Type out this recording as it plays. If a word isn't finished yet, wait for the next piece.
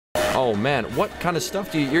Oh, man. What kind of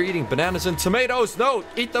stuff do you... You're eating bananas and tomatoes. No,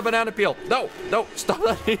 eat the banana peel. No, no, stop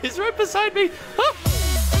that. He's right beside me. Ah!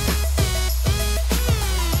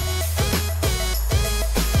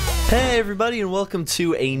 Hey everybody, and welcome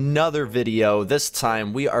to another video. This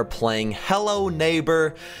time we are playing Hello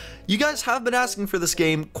Neighbor. You guys have been asking for this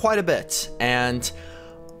game quite a bit, and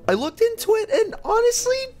I looked into it, and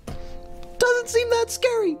honestly, doesn't seem that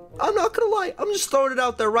scary. I'm not gonna lie, I'm just throwing it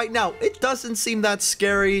out there right now. It doesn't seem that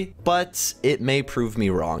scary, but it may prove me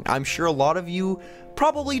wrong. I'm sure a lot of you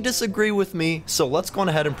probably disagree with me, so let's go on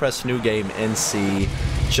ahead and press new game and see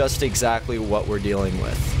just exactly what we're dealing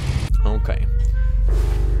with. Okay.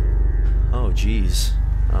 Oh, geez.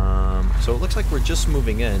 So it looks like we're just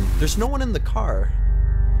moving in. There's no one in the car.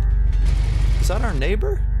 Is that our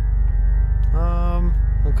neighbor?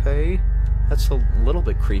 Okay. That's a little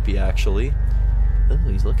bit creepy, actually. Oh,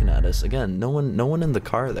 he's looking at us. Again, no one in the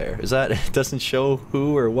car there. Is that... It doesn't show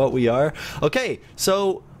who or what we are? Okay,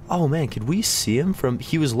 so... Oh man, could we see him from...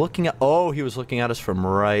 He was looking at... Oh, he was looking at us from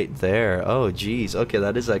right there. Oh, geez. Okay,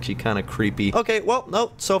 that is actually kind of creepy. Okay, well,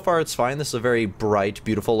 no, so far it's fine. This is a very bright,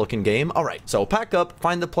 beautiful looking game. All right, so pack up,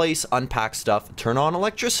 find the place, unpack stuff, turn on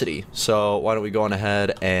electricity. So why don't we go on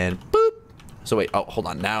ahead and boop. So wait, oh, hold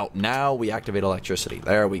on. Now we activate electricity.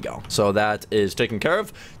 There we go. So that is taken care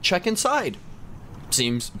of. Check inside.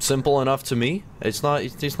 Seems simple enough to me. He's not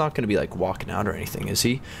going to be like walking out or anything, is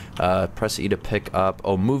he? Press E to pick up.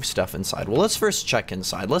 Oh, move stuff inside. Well, let's first check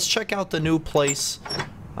inside. Let's check out the new place.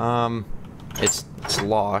 It's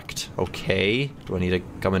locked. Okay. Do I need to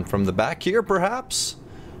come in from the back here, perhaps?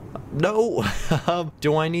 No.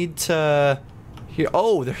 Do I need to... Here?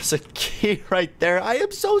 Oh, there's a key right there. I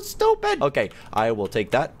am so stupid. Okay, I will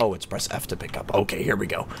take that. Oh, it's press F to pick up. Okay, here we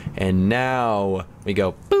go. And now we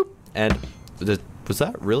go boop. And was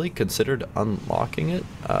that really considered unlocking it?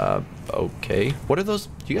 Okay. What are those?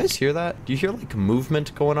 Do you guys hear that? Do you hear like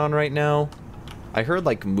movement going on right now? I heard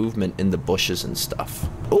like movement in the bushes and stuff.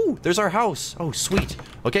 Oh, there's our house. Oh, sweet.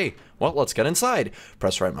 Okay, well, let's get inside.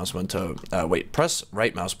 Press right mouse button to, press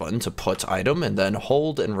right mouse button to put item, and then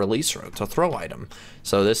hold and release to throw item.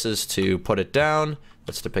 So this is to put it down,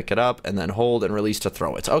 that's to pick it up, and then hold and release to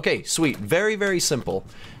throw it. Okay, sweet. Very, very simple.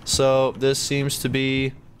 So this seems to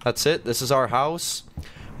be, that's it. This is our house.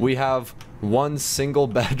 We have one single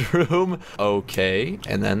bedroom. Okay,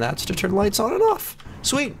 and then that's to turn lights on and off.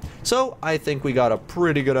 Sweet. So I think we got a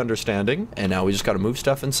pretty good understanding, and now we just got to move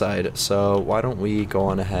stuff inside. So why don't we go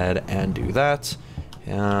on ahead and do that?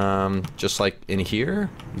 Just like in here.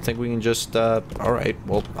 You think we can just all right,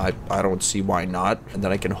 well, I don't see why not. And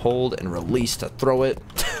then I can hold and release to throw it.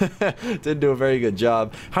 Didn't do a very good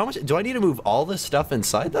job. How much do I need to move all this stuff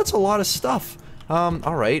inside? That's a lot of stuff.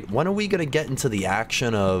 All right, when are we gonna get into the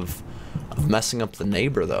action of messing up the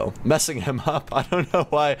neighbor, though? Messing him up? I don't know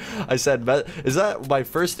why I said is that my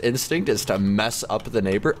first instinct, is to mess up the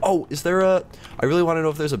neighbor? Oh, is there a... I really want to know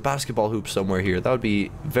if there's a basketball hoop somewhere here. That would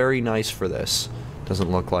be very nice for this. Doesn't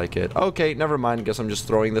look like it. Okay, never mind. Guess I'm just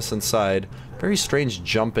throwing this inside. Very strange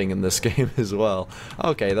jumping in this game as well.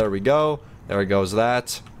 Okay, there we go. There goes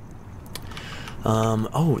that.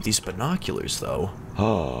 Oh, these binoculars, though.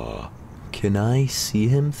 Oh... Can I see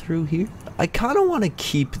him through here? I kind of want to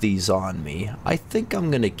keep these on me. I think I'm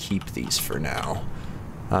going to keep these for now.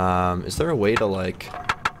 Is there a way to, like...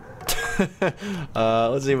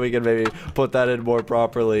 let's see if we can maybe put that in more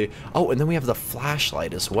properly. Oh, and then we have the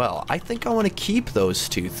flashlight as well. I think I want to keep those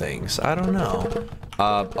two things. I don't know.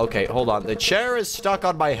 Okay, hold on. The chair is stuck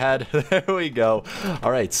on my head. There we go.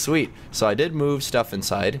 All right, sweet. So I did move stuff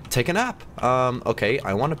inside. Take a nap. Okay,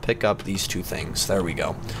 I want to pick up these two things. There we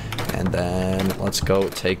go. And then let's go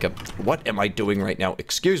take a... What am I doing right now?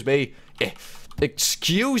 Excuse me.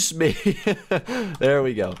 Excuse me. There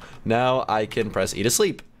we go. Now I can press E to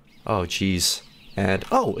sleep. Oh, geez. And,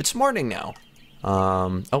 oh, it's morning now.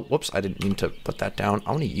 Oh, whoops, I didn't mean to put that down.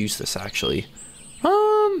 I want to use this, actually.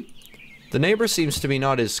 The neighbor seems to be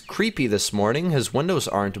not as creepy this morning. His windows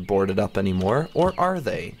aren't boarded up anymore. Or are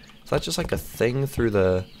they? Is that just like a thing through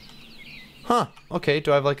the... Huh, okay,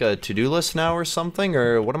 do I have like a to-do list now or something?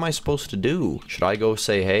 Or what am I supposed to do? Should I go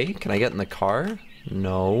say, hey, can I get in the car?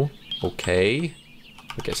 No. Okay.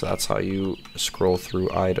 Okay, so that's how you scroll through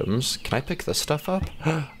items. Can I pick the stuff up?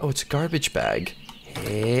 Oh, it's a garbage bag.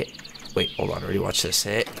 Wait, hold on, already watch this.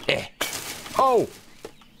 Oh!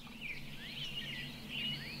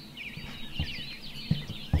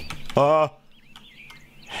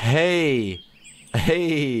 Hey.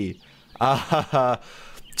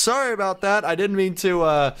 Sorry about that. I didn't mean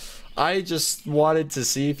to, I just wanted to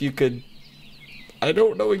see if you could... I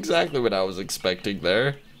don't know exactly what I was expecting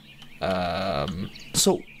there.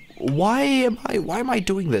 So Why am I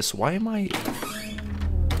doing this? Why am I...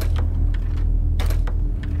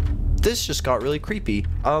 This just got really creepy.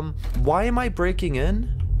 Why am I breaking in?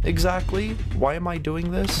 Exactly? Why am I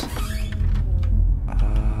doing this?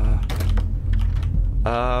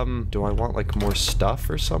 Do I want, like, more stuff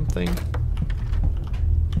or something?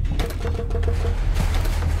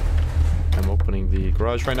 I'm opening the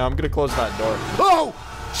garage right now. I'm gonna close that door. Oh!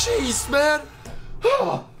 Jeez, man!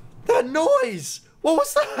 Oh, that noise! What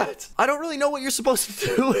was that? I don't really know what you're supposed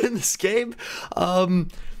to do in this game.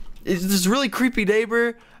 It's this really creepy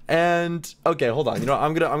neighbor. And okay, hold on. You know,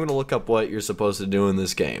 I'm gonna look up what you're supposed to do in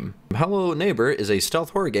this game. Hello Neighbor is a stealth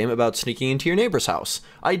horror game about sneaking into your neighbor's house.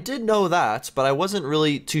 I did know that, but I wasn't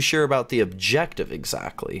really too sure about the objective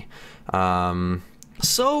exactly.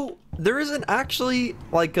 So there isn't actually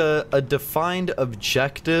like a defined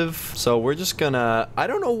objective. So we're just gonna, I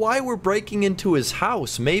don't know why we're breaking into his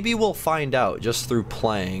house. Maybe we'll find out just through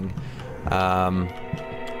playing.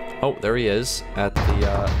 Oh, there he is at the,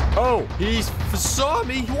 oh, he saw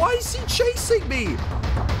me. Why is he chasing me?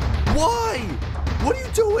 Why? What are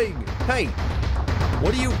you doing? Hey,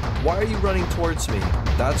 why are you running towards me?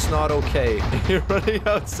 That's not okay. You're running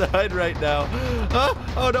outside right now.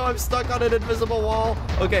 Oh no, I'm stuck on an invisible wall.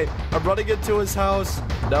 Okay, I'm running into his house.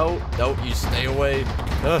 No, you stay away.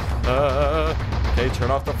 Okay,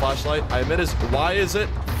 turn off the flashlight. I'm in his, why is it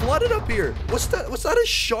flooded up here? What's that? Was that a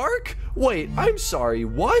shark? Wait, I'm sorry,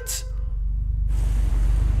 what?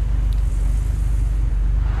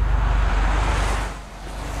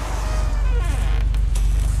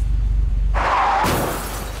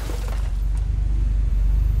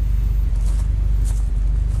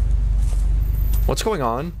 What's going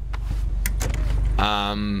on?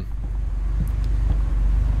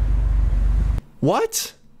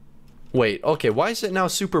 What? Wait, okay, why is it now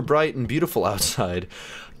super bright and beautiful outside?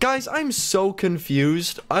 Guys, I'm so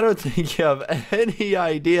confused. I don't think you have any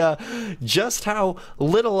idea just how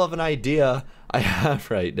little of an idea I have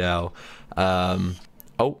right now. Oh,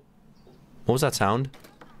 what was that sound?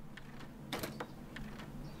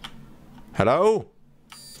 Hello?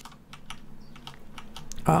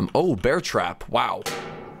 Oh, bear trap. Wow.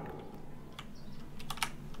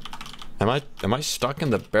 Am I stuck in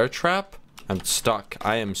the bear trap? I'm stuck.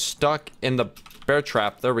 I am stuck in the bear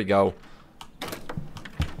trap. There we go.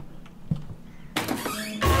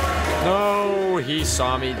 No, he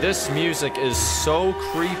saw me. This music is so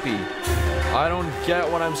creepy. I don't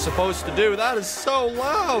get what I'm supposed to do. That is so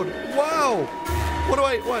loud. Wow. What,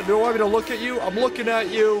 do you want me to look at you? I'm looking at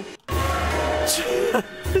you.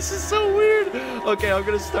 This is so weird. Okay, I'm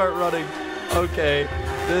gonna start running. Okay,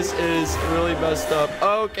 this is really messed up.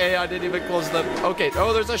 Okay, I didn't even close them. Okay,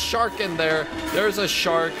 oh, there's a shark in there. There's a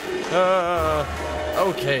shark.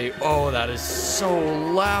 Okay, oh, that is so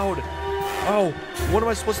loud. Oh, what am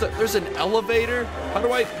I supposed to, there's an elevator? How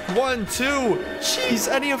do I, 1, 2, jeez,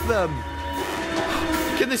 any of them.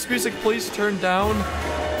 Can this music please turn down?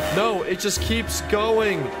 No, it just keeps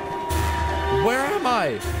going. Where am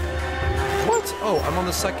I? What? Oh, I'm on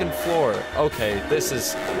the second floor. Okay, this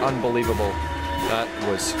is unbelievable. That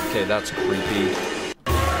was, okay, that's creepy.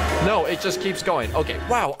 No, it just keeps going. Okay,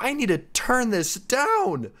 wow, I need to turn this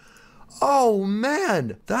down. Oh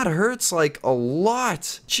man, that hurts like a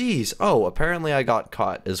lot. Jeez. Oh, apparently I got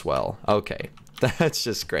caught as well. Okay. That's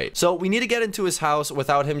just great. So we need to get into his house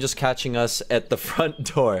without him just catching us at the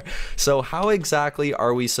front door. So how exactly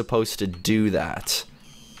are we supposed to do that?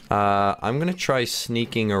 I'm gonna try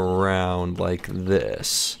sneaking around like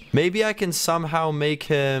this. Maybe I can somehow make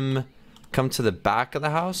him come to the back of the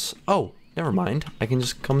house. Oh, never mind. I can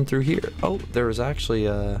just come through here. Oh, there was actually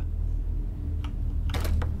a...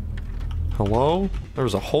 Hello? There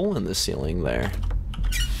was a hole in the ceiling there.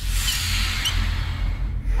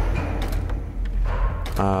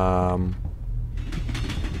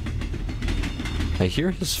 I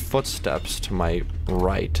hear his footsteps to my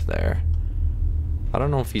right there. I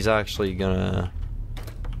don't know if he's actually gonna...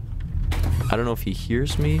 I don't know if he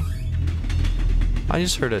hears me. I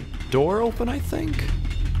just heard a door open, I think.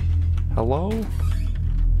 Hello?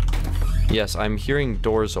 Yes, I'm hearing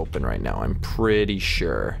doors open right now. I'm pretty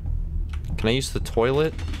sure. Can I use the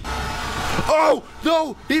toilet? Oh,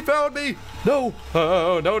 no, he found me. No,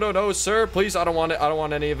 oh, no, sir, please. I don't want it. I don't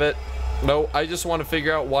want any of it. No, I just want to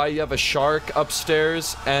figure out why you have a shark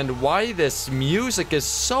upstairs and why this music is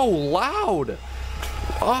so loud.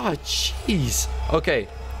 Oh, jeez. Okay,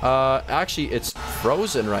 actually, it's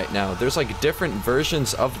frozen right now. There's like different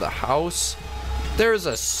versions of the house. There's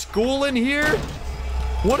a school in here.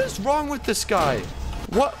 What is wrong with this guy?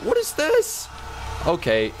 What is this?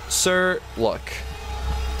 Okay, sir, look.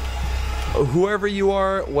 whoever you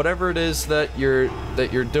are, whatever it is that you're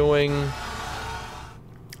doing,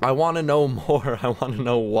 I want to know more. I want to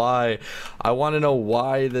know why. I want to know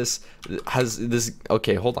why this has this.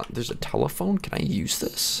 Okay, hold on. There's a telephone. Can I use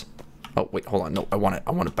this? Oh, wait, hold on. No, I want it.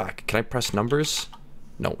 I want it back. Can I press numbers?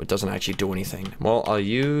 No, it doesn't actually do anything. Well, I'll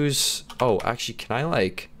use... Oh, actually, can I,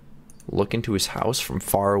 like, look into his house from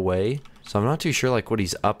far away? So I'm not too sure, like, what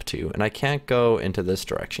he's up to. And I can't go into this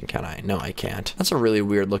direction, can I? No, I can't. That's a really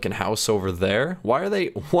weird looking house over there. Why are they...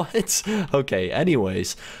 What? Okay,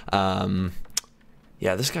 anyways.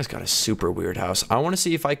 Yeah, this guy's got a super weird house. I want to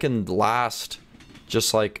see if I can last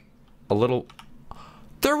just, like, a little...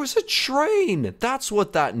 There was a train! That's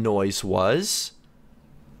what that noise was.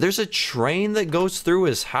 There's a train that goes through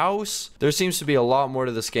his house. There seems to be a lot more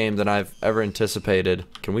to this game than I've ever anticipated.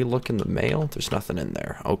 Can we look in the mail? There's nothing in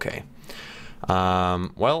there. Okay.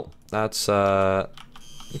 Well, that's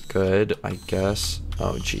good, I guess.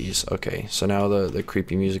 Oh, geez. Okay, so now the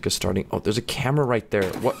creepy music is starting. Oh, there's a camera right there.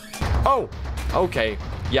 What? Oh, okay.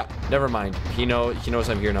 Yeah, never mind. He knows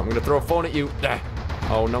I'm here now. I'm gonna throw a phone at you. Ah.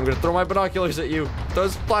 Oh, no, I'm gonna throw my binoculars at you. Throw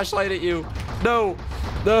this flashlight at you. No.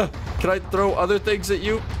 Can I throw other things at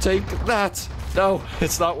you? Take that. No,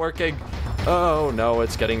 it's not working. Oh, no,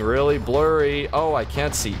 it's getting really blurry. Oh, I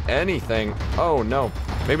can't see anything. Oh, no.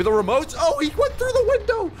 Maybe the remote? Oh, he went through the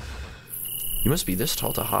window. You must be this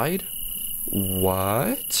tall to hide?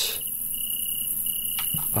 What?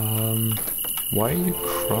 Why are you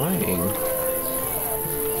crying?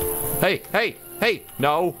 Hey, hey, hey.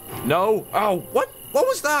 No, no. Oh, what? What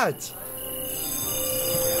was that?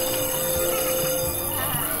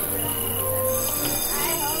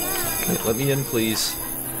 Okay, let me in, please.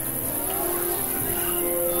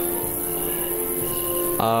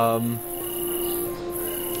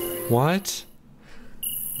 What?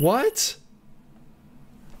 What?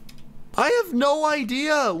 I have no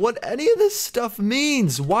idea what any of this stuff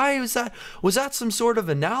means. Why was that? Was that some sort of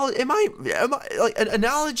analogy? Am I like an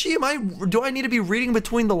analogy? Do I need to be reading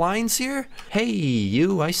between the lines here? Hey,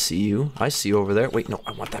 you, I see you. I see you over there. Wait, no,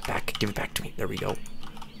 I want that back. Give it back to me. There we go.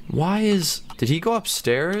 Did he go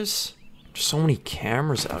upstairs? There's so many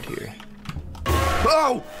cameras out here.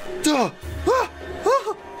 Oh! Duh! Ah!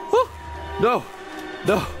 Ah! Ah! No!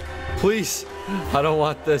 No! Please! I don't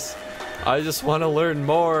want this. I just want to learn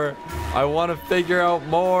more. I want to figure out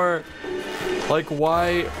more. Like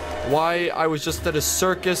why I was just at a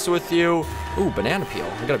circus with you. Ooh, banana peel.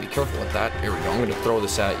 I gotta be careful with that. Here we go. I'm gonna throw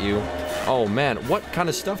this at you. Oh man, what kind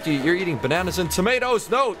of stuff do you... You're eating bananas and tomatoes.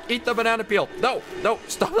 No, eat the banana peel. No, no,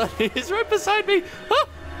 stop that. He's right beside me. Ah,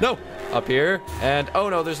 no. Up here. And oh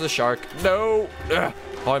no, there's the shark. No. Ugh.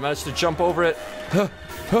 Oh, I managed to jump over it.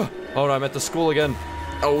 Oh no, I'm at the school again.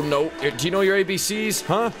 Oh no. Do you know your ABCs?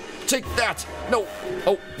 Huh? Take that. No.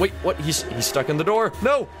 Oh, wait, what? He's stuck in the door.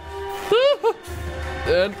 No.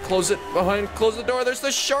 And close it behind. Close the door. There's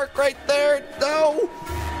the shark right there. No.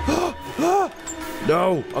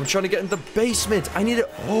 No. I'm trying to get in the basement. I need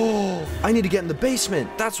to get in the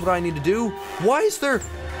basement. That's what I need to do. Why is there...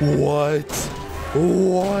 What?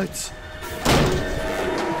 What?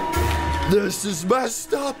 This is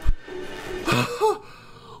messed up.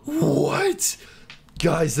 What?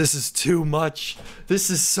 Guys, this is too much. This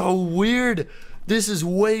is so weird. This is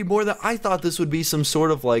way more than... I thought this would be some sort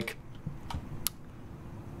of like...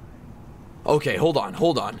 Okay, hold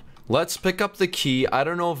on. Let's pick up the key. I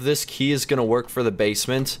don't know if this key is gonna work for the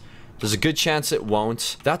basement. There's a good chance it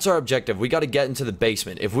won't. That's our objective. We gotta get into the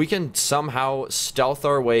basement. If we can somehow stealth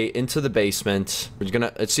our way into the basement,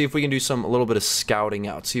 let's see if we can do a little bit of scouting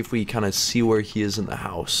out. See if we kind of see where he is in the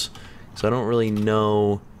house. So I don't really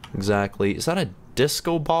know exactly. Is that a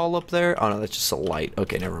disco ball up there? Oh no, that's just a light.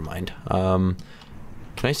 Okay, never mind. Can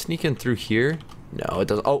I sneak in through here? No, it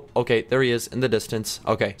doesn't. Oh, okay, there he is in the distance.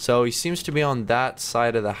 Okay, so he seems to be on that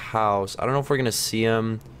side of the house. I don't know if we're gonna see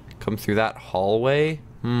him come through that hallway.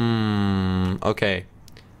 Okay.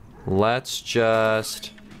 Let's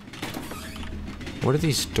just... What are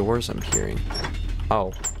these doors I'm hearing?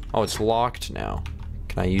 Oh, it's locked now.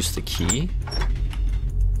 Can I use the key?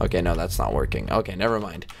 Okay, no, that's not working. Okay, never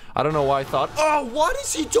mind. I don't know why I thought... Oh, what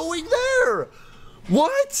is he doing there?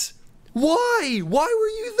 What? Why? Why were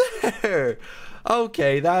you there?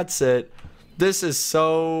 Okay, that's it. This is...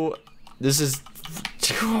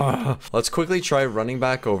 Let's quickly try running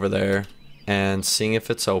back over there and seeing if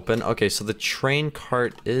it's open. Okay, so the train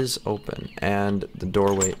cart is open and the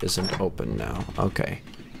doorway isn't open now. Okay.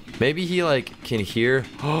 Maybe he, like, can hear...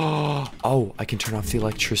 Oh, I can turn off the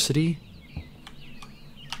electricity?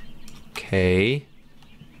 Okay.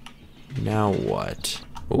 Now what?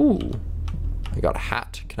 Ooh. I got a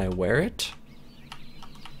hat. Can I wear it?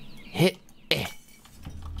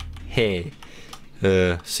 Hey.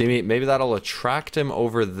 See me? Maybe that'll attract him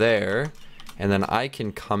over there. And then I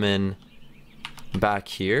can come in back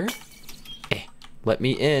here. Let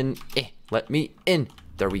me in. Let me in.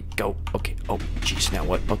 There we go. Okay. Oh, jeez. Now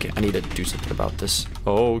what? Okay, I need to do something about this.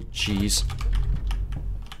 Oh, jeez.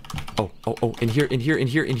 Oh. In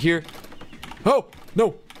here. Oh,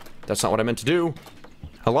 no. That's not what I meant to do.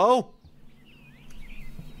 Hello?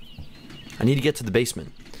 I need to get to the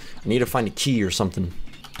basement. I need to find a key or something.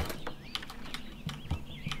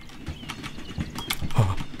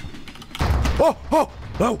 Oh,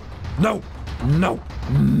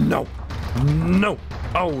 no.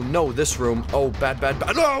 Oh, no, this room. Oh, bad.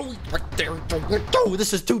 No, right there. Oh,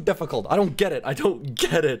 this is too difficult. I don't get it.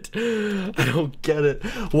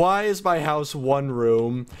 Why is my house one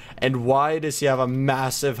room? And why does he have a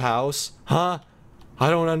massive house? Huh? I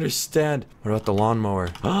don't understand. What about the lawnmower?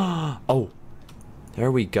 Oh,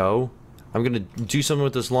 there we go. I'm gonna do something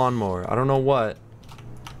with this lawnmower. I don't know what.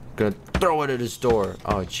 Gonna throw it at his door.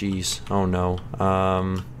 Oh, jeez. Oh, no.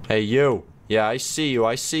 Hey, you. Yeah, I see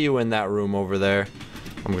you in that room over there.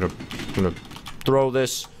 I'm gonna throw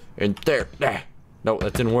this in there. No,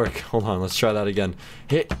 that didn't work. Hold on, let's try that again.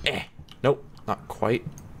 Hit. Nope, not quite.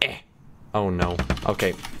 Oh, no.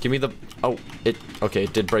 Okay, give me the... Oh, okay,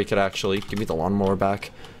 it did break it, actually. Give me the lawnmower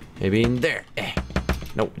back. Maybe in there.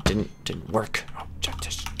 No, it didn't work. Oh,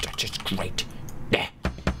 that's just great.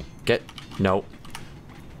 No.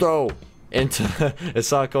 Throw into...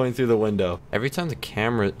 It's not going through the window. Every time the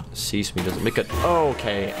camera sees me, does it make it...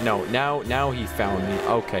 Okay, no, now he found me.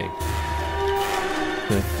 Okay. I'm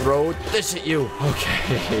gonna throw this at you.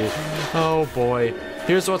 Okay. Oh, boy.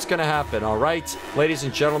 Here's what's gonna happen, alright? Ladies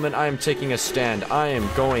and gentlemen, I am taking a stand. I am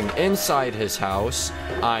going inside his house.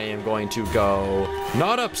 I am going to go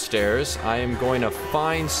not upstairs. I am going to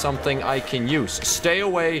find something I can use. Stay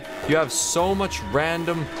away. You have so many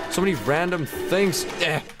random things.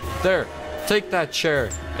 There. Take that chair.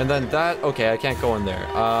 And then that... Okay, I can't go in there.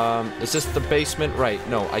 Is this the basement? Right.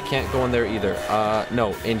 No, I can't go in there either.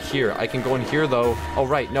 No, in here. I can go in here, though. Oh,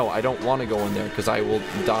 right. No, I don't want to go in there because I will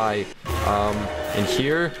die. In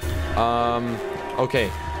here.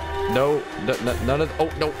 Okay. No, none of... Oh,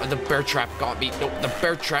 no, the bear trap got me. No, the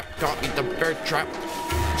bear trap got me. The bear trap.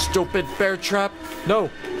 Stupid bear trap. No.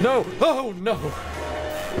 Oh, no.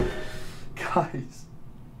 Guys,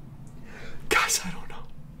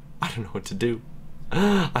 I don't know what to do.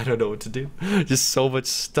 I don't know what to do. Just so much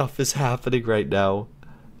stuff is happening right now.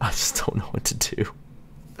 I just don't know what to do.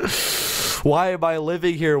 Why am I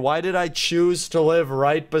living here? Why did I choose to live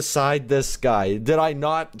right beside this guy? Did I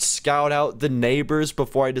not scout out the neighbors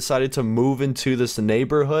before I decided to move into this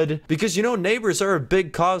neighborhood? Because, you know, neighbors are a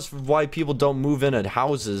big cause for why people don't move in at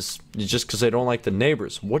houses just because they don't like the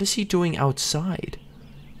neighbors. What is he doing outside?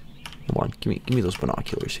 Hold on, give me those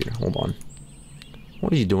binoculars here. Hold on.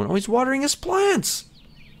 What is he doing? Oh, he's watering his plants.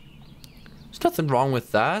 There's nothing wrong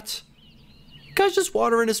with that. The guy's just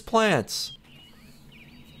watering his plants.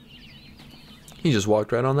 He just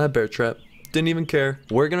walked right on that bear trap. Didn't even care.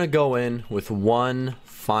 We're gonna go in with one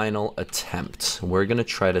final attempt. We're gonna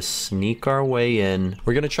try to sneak our way in.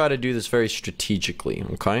 We're gonna try to do this very strategically,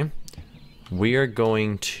 okay? We are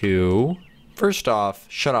going to, first off,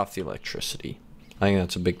 shut off the electricity. I think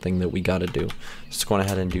that's a big thing that we gotta do. Let's go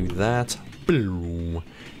ahead and do that. Boom.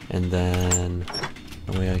 And then,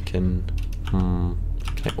 that way I can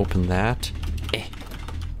I open that?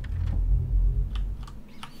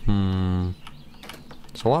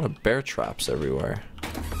 There's a lot of bear traps everywhere.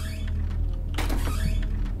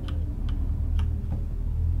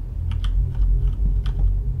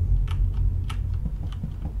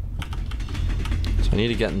 So I need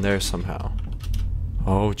to get in there somehow.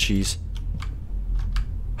 Oh, jeez.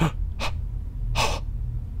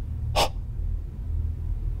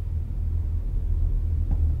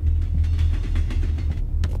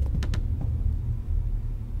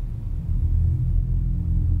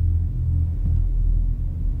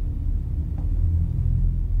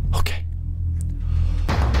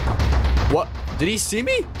 What? Did he see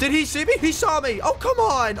me? Did he see me? He saw me. Oh, come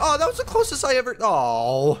on. Oh, that was the closest I ever...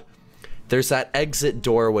 Oh. There's that exit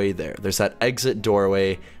doorway there. There's that exit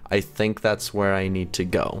doorway. I think that's where I need to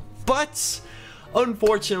go. But...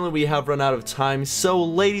 unfortunately, we have run out of time. So,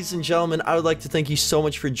 ladies and gentlemen, I would like to thank you so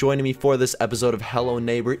much for joining me for this episode of Hello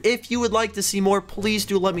Neighbor. If you would like to see more, please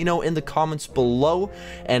do let me know in the comments below,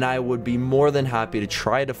 and I would be more than happy to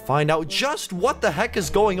try to find out just what the heck is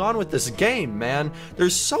going on with this game, man.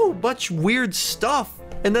 There's so much weird stuff.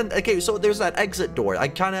 And then, okay, so there's that exit door. I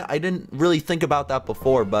didn't really think about that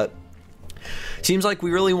before, but Seems like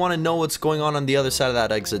we really want to know what's going on the other side of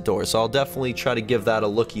that exit door, so I'll definitely try to give that a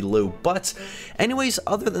looky-loo. But anyways,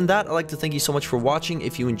 other than that, I'd like to thank you so much for watching.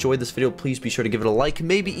 If you enjoyed this video, please be sure to give it a like,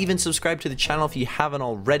 maybe even subscribe to the channel if you haven't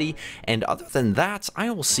already. And other than that, I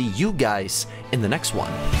will see you guys in the next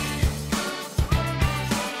one.